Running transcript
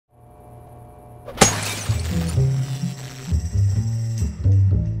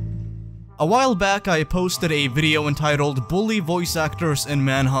A while back, I posted a video entitled Bully Voice Actors in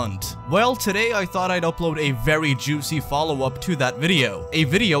Manhunt. Well, today I thought I'd upload a very juicy follow-up to that video. A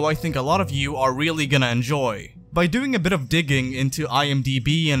video I think a lot of you are really gonna enjoy. By doing a bit of digging into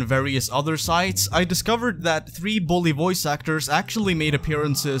IMDb and various other sites, I discovered that 3 bully voice actors actually made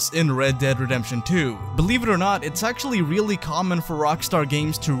appearances in Red Dead Redemption 2. Believe it or not, it's actually really common for Rockstar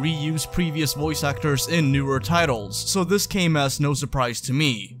games to reuse previous voice actors in newer titles, so this came as no surprise to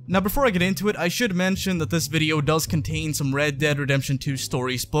me. Now before I get into it, I should mention that this video does contain some Red Dead Redemption 2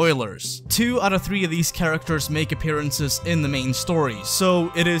 story spoilers. 2 out of 3 of these characters make appearances in the main story,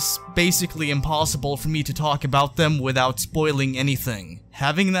 so it is basically impossible for me to talk about them without spoiling anything.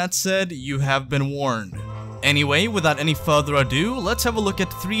 Having that said, you have been warned. Anyway, without any further ado, let's have a look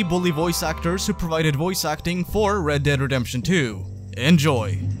at 3 bully voice actors who provided voice acting for Red Dead Redemption 2.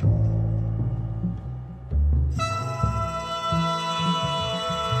 Enjoy!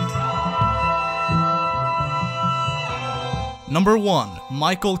 Number 1.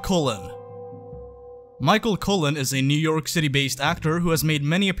 Michael Cullen. Michael Cullen is a New York City-based actor who has made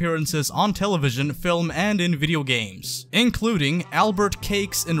many appearances on television, film, and in video games, including Albert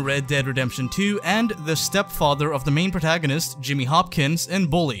Cakes in Red Dead Redemption 2 and the stepfather of the main protagonist, Jimmy Hopkins, in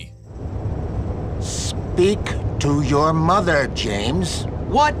Bully. Speak to your mother, James.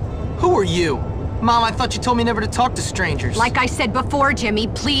 What? Who are you? Mom, I thought you told me never to talk to strangers. Like I said before, Jimmy,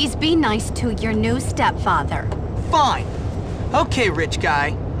 please be nice to your new stepfather. Fine. Okay, rich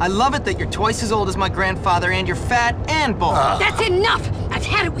guy. I love it that you're twice as old as my grandfather and you're fat and bald. That's enough! I've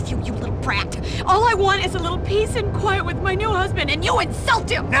had it with you, you little brat. All I want is a little peace and quiet with my new husband, and you insult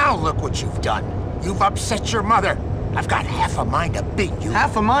him! Now look what you've done. You've upset your mother. I've got half a mind to beat you.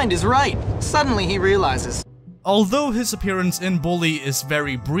 Half a mind is right. Suddenly he realizes. Although his appearance in Bully is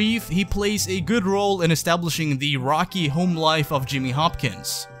very brief, he plays a good role in establishing the rocky home life of Jimmy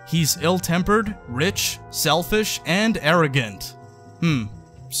Hopkins. He's ill-tempered, rich, selfish, and arrogant.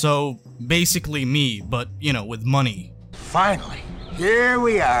 So, basically me, but, you know, with money. Finally, here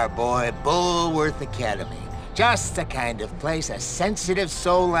we are, boy. Bullworth Academy. Just the kind of place a sensitive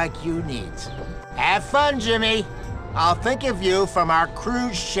soul like you needs. Have fun, Jimmy. I'll think of you from our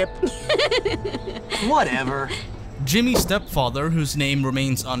cruise ship. Whatever. Jimmy's stepfather, whose name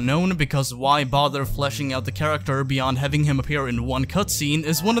remains unknown because why bother fleshing out the character beyond having him appear in one cutscene,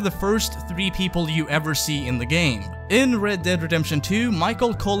 is one of the first 3 people you ever see in the game. In Red Dead Redemption 2,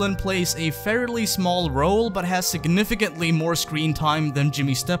 Michael Cullen plays a fairly small role but has significantly more screen time than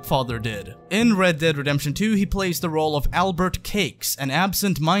Jimmy's stepfather did. In Red Dead Redemption 2, he plays the role of Albert Cakes, an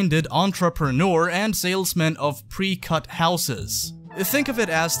absent-minded entrepreneur and salesman of pre-cut houses. Think of it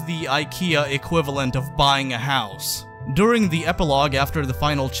as the IKEA equivalent of buying a house. During the epilogue after the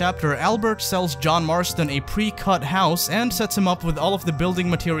final chapter, Albert sells John Marston a pre-cut house and sets him up with all of the building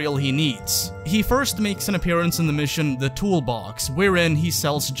material he needs. He first makes an appearance in the mission The Toolbox, wherein he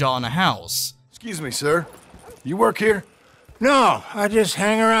sells John a house. Excuse me, sir. You work here? No, I just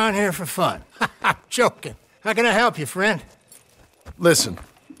hang around here for fun. I'm joking. How can I help you, friend? Listen,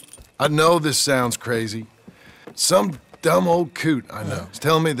 I know this sounds crazy. Some dumb old coot I know is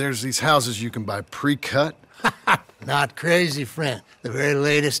telling me there's these houses you can buy pre-cut. Not crazy, friend. The very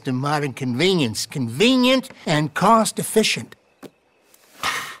latest in modern convenience. Convenient and cost-efficient.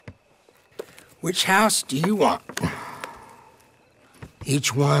 Which house do you want?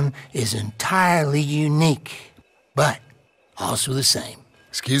 Each one is entirely unique, but also the same.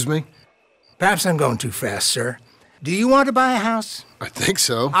 Excuse me? Perhaps I'm going too fast, sir. Do you want to buy a house? I think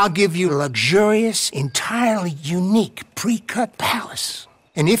so. I'll give you a luxurious, entirely unique pre-cut palace.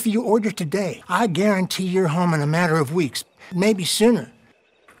 And if you order today, I guarantee you're home in a matter of weeks, maybe sooner.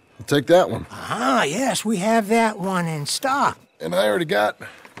 I'll take that one. Ah, yes, we have that one in stock. And I already got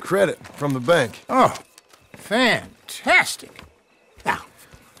credit from the bank. Oh, fantastic. Now,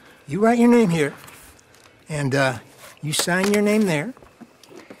 you write your name here, and you sign your name there,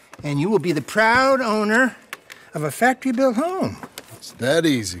 and you will be the proud owner of a factory-built home. It's that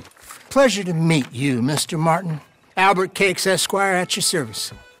easy. Pleasure to meet you, Mr. Martin. Albert Cakes, Esquire, at your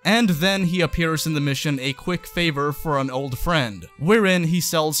service. And then he appears in the mission A Quick Favor for an Old Friend, wherein he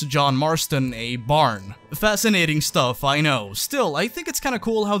sells John Marston a barn. Fascinating stuff, I know. Still, I think it's kinda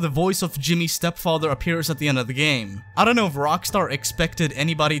cool how the voice of Jimmy's stepfather appears at the end of the game. I don't know if Rockstar expected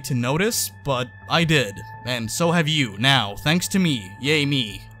anybody to notice, but I did. And so have you, now, thanks to me. Yay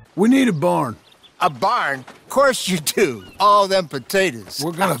me. We need a barn. A barn? Of course you do. All them potatoes.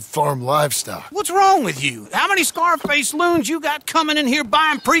 We're gonna farm livestock. What's wrong with you? How many Scarface loons you got coming in here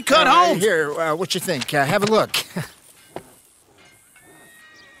buying pre-cut homes? Here, what you think? Have a look.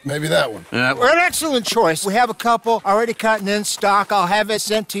 Maybe that one. We're an excellent choice. We have a couple already cut and in stock. I'll have it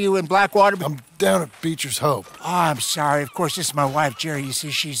sent to you in Blackwater. I'm down at Beecher's Hope. Oh, I'm sorry. Of course, this is my wife, Jerry. You see,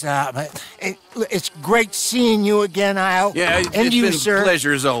 she's it's great seeing you again, Al. Yeah, and it's you, been sir. a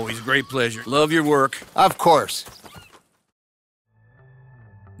pleasure as always. Great pleasure. Love your work. Of course.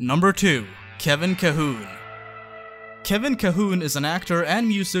 Number 2. Kevin Cahoon. Kevin Cahoon is an actor and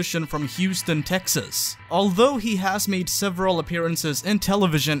musician from Houston, Texas. Although he has made several appearances in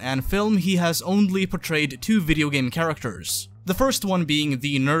television and film, he has only portrayed 2 video game characters. The first one being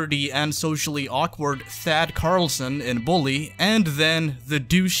the nerdy and socially awkward Thad Carlson in Bully, and then the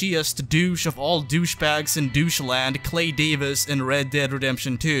douchiest douche of all douchebags in Doucheland, Clay Davis in Red Dead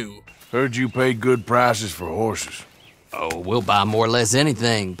Redemption 2. Heard you pay good prices for horses. Oh, we'll buy more or less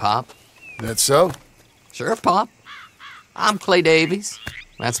anything, Pop. That so? Sure, Pop. I'm Clay Davies.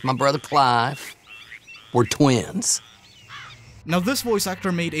 That's my brother Clive. We're twins. Now, this voice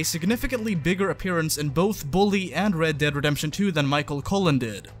actor made a significantly bigger appearance in both Bully and Red Dead Redemption 2 than Michael Cullen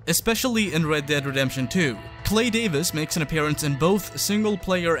did, especially in Red Dead Redemption 2. Clay Davis makes an appearance in both single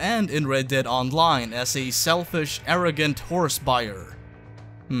player and in Red Dead Online as a selfish, arrogant horse buyer.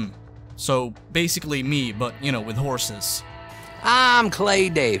 So basically me, but you know, with horses. I'm Clay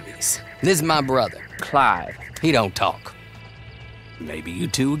Davies. This is my brother, Clive. He don't talk. Maybe you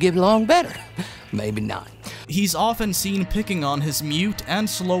two will get along better. Maybe not. He's often seen picking on his mute and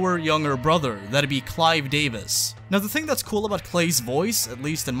slower younger brother, that'd be Clive Davis. Now, the thing that's cool about Clay's voice, at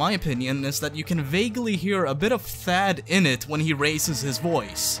least in my opinion, is that you can vaguely hear a bit of Thad in it when he raises his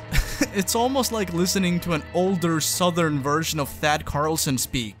voice. It's almost like listening to an older southern version of Thad Carlson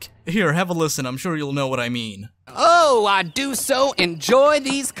speak. Here, have a listen, I'm sure you'll know what I mean. Oh, I do so enjoy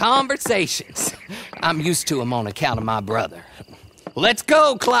these conversations. I'm used to them on account of my brother. Let's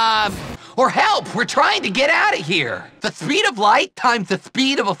go, Clive. Or help, we're trying to get out of here. The speed of light times the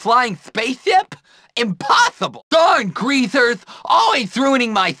speed of a flying spaceship? Impossible. Darn greasers, always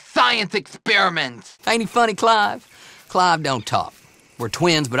ruining my science experiments. Ain't he funny, Clive? Clive don't talk. We're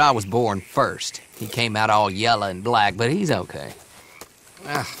twins, but I was born first. He came out all yellow and black, but he's okay.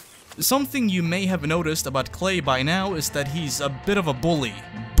 Something you may have noticed about Clay by now is that he's a bit of a bully.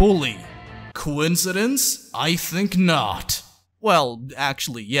 Bully. Coincidence? I think not. Well,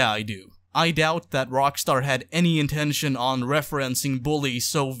 actually, yeah, I do. I doubt that Rockstar had any intention on referencing Bully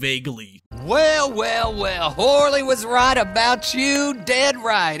so vaguely. Well, Horley was right about you, dead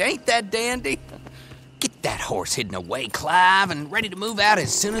right. Ain't that dandy? Get that horse hidden away, Clive, and ready to move out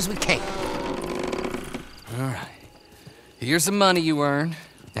as soon as we can. All right. Here's the money you earned.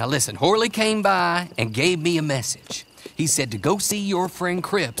 Now listen, Horley came by and gave me a message. He said to go see your friend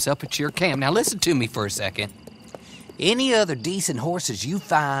Cripps up at your camp. Now listen to me for a second. Any other decent horses you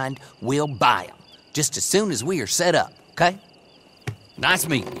find, we'll buy them. Just as soon as we are set up, okay? Nice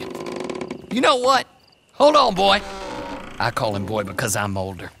meeting you. You know what? Hold on, boy. I call him boy because I'm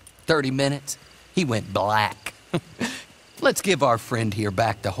older. 30 minutes, he went black. Let's give our friend here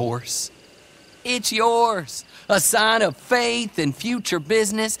back the horse. It's yours. A sign of faith and future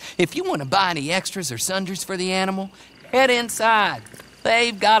business. If you want to buy any extras or sundries for the animal, head inside.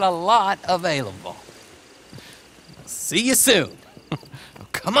 They've got a lot available. See you soon.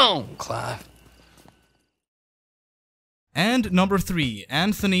 Come on, Clive. And number 3,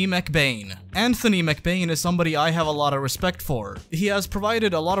 Anthony McBain. Anthony McBain is somebody I have a lot of respect for. He has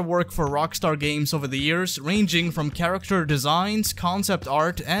provided a lot of work for Rockstar games over the years, ranging from character designs, concept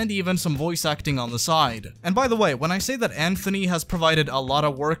art, and even some voice acting on the side. And by the way, when I say that Anthony has provided a lot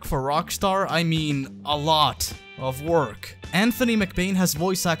of work for Rockstar, I mean a lot of work. Anthony McBain has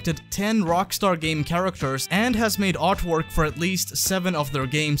voice acted 10 Rockstar game characters and has made artwork for at least 7 of their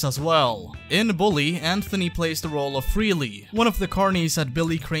games as well. In Bully, Anthony plays the role of Freely, one of the carnies at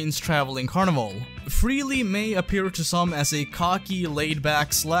Billy Crane's Traveling Carnival. Freely may appear to some as a cocky,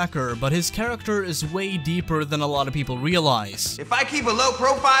 laid-back slacker, but his character is way deeper than a lot of people realize. If I keep a low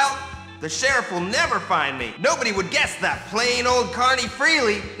profile, the sheriff will never find me. Nobody would guess that plain old carny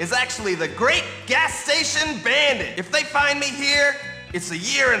Freely is actually the great gas station bandit. If they find me here, it's a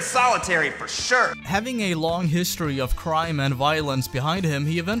year in solitary for sure. Having a long history of crime and violence behind him,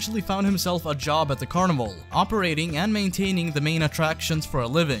 he eventually found himself a job at the carnival, operating and maintaining the main attractions for a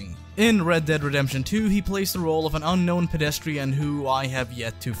living. In Red Dead Redemption 2, he plays the role of an unknown pedestrian who I have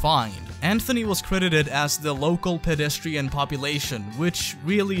yet to find. Anthony was credited as the local pedestrian population, which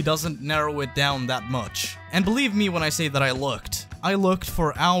really doesn't narrow it down that much. And believe me when I say that I looked. I looked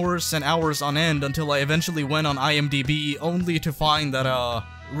for hours and hours on end until I eventually went on IMDb only to find that,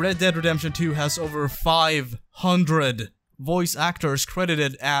 Red Dead Redemption 2 has over 500 voice actors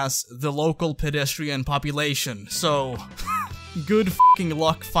credited as the local pedestrian population, so Good f***ing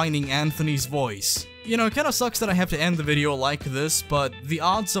luck finding Anthony's voice. You know, it kinda sucks that I have to end the video like this, but the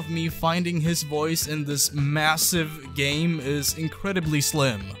odds of me finding his voice in this massive game is incredibly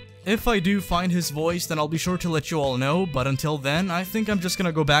slim. If I do find his voice, then I'll be sure to let you all know, but until then, I think I'm just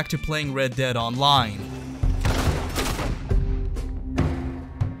gonna go back to playing Red Dead Online.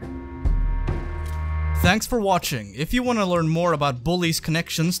 Thanks for watching. If you want to learn more about Bully's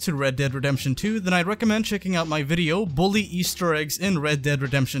connections to Red Dead Redemption 2, then I'd recommend checking out my video, Bully Easter Eggs in Red Dead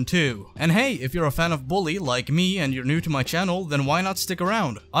Redemption 2. And hey, if you're a fan of Bully like me and you're new to my channel, then why not stick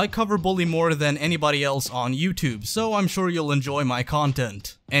around? I cover Bully more than anybody else on YouTube, so I'm sure you'll enjoy my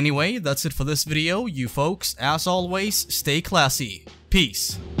content. Anyway, that's it for this video, you folks. As always, stay classy.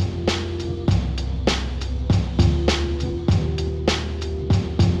 Peace.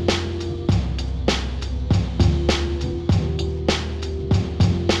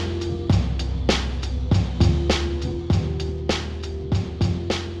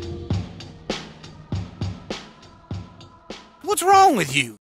 What's wrong with you?